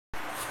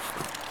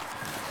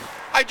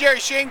Hi,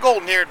 Jerry, Shane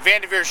Golden here at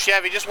Vanderveer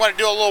Chevy. Just want to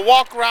do a little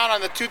walk around on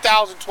the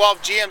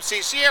 2012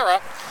 GMC Sierra,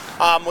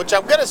 which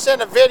I'm going to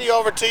send a video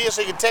over to you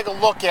so you can take a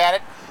look at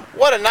it.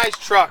 What a nice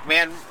truck,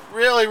 man.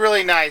 Really,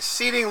 really nice.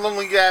 Seating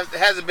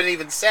hasn't been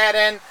even sat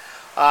in.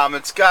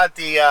 It's got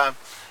the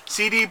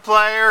CD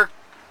player.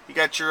 You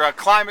got your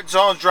climate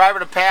zones, driver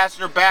to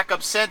passenger,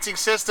 backup sensing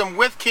system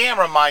with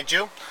camera, mind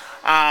you.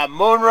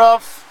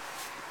 Moonroof,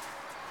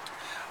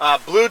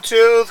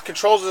 Bluetooth,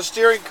 controls of the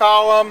steering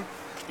column,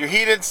 your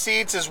heated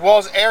seats as well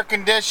as air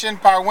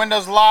conditioned, power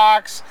windows,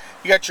 locks.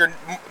 You got your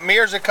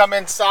mirrors that come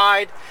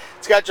inside.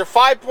 It's got your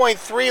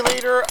 5.3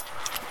 liter,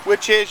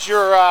 which is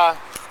your,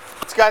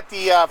 it's got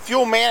the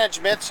fuel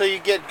management, so you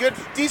get good,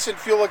 decent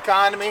fuel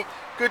economy,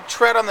 good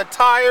tread on the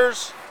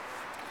tires.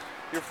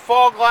 Your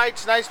fog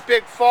lights, nice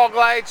big fog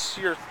lights,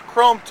 your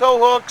chrome tow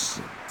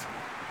hooks.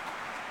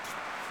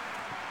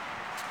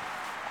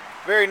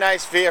 Very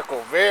nice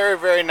vehicle, very,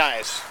 very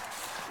nice.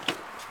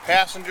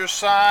 Passenger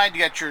side,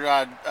 you got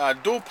your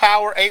dual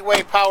power,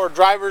 8-way power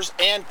drivers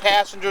and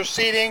passenger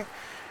seating.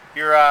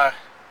 Your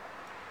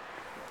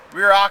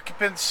rear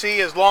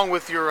occupancy, along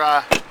with your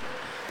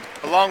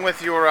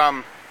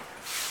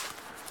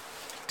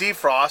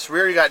defrost.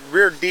 Rear, you got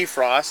rear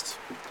defrost.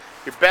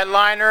 Your bed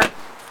liner,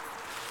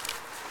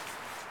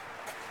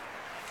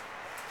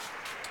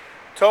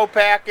 tow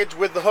package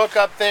with the hook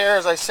up there.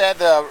 As I said,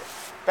 the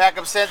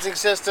backup sensing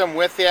system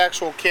with the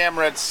actual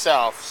camera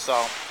itself.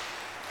 So,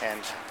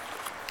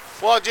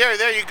 well, Jerry,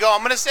 there you go.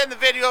 I'm going to send the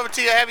video over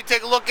to you, have you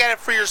take a look at it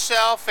for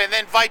yourself, and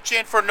then invite you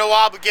in for a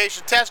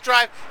no-obligation test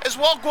drive, as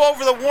well go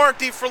over the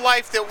warranty for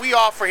life that we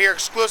offer here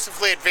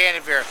exclusively at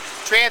Vanderveer.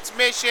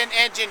 Transmission,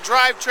 engine,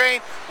 drivetrain,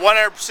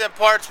 100%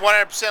 parts,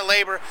 100%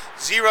 labor,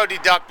 0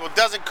 deductible.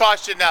 Doesn't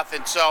cost you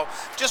nothing. So,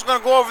 just going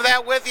to go over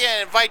that with you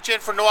and invite you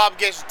in for a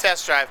no-obligation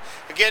test drive.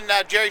 Again,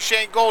 Jerry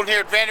Shane Golden here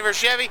at Vanderveer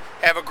Chevy.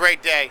 Have a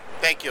great day.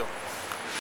 Thank you.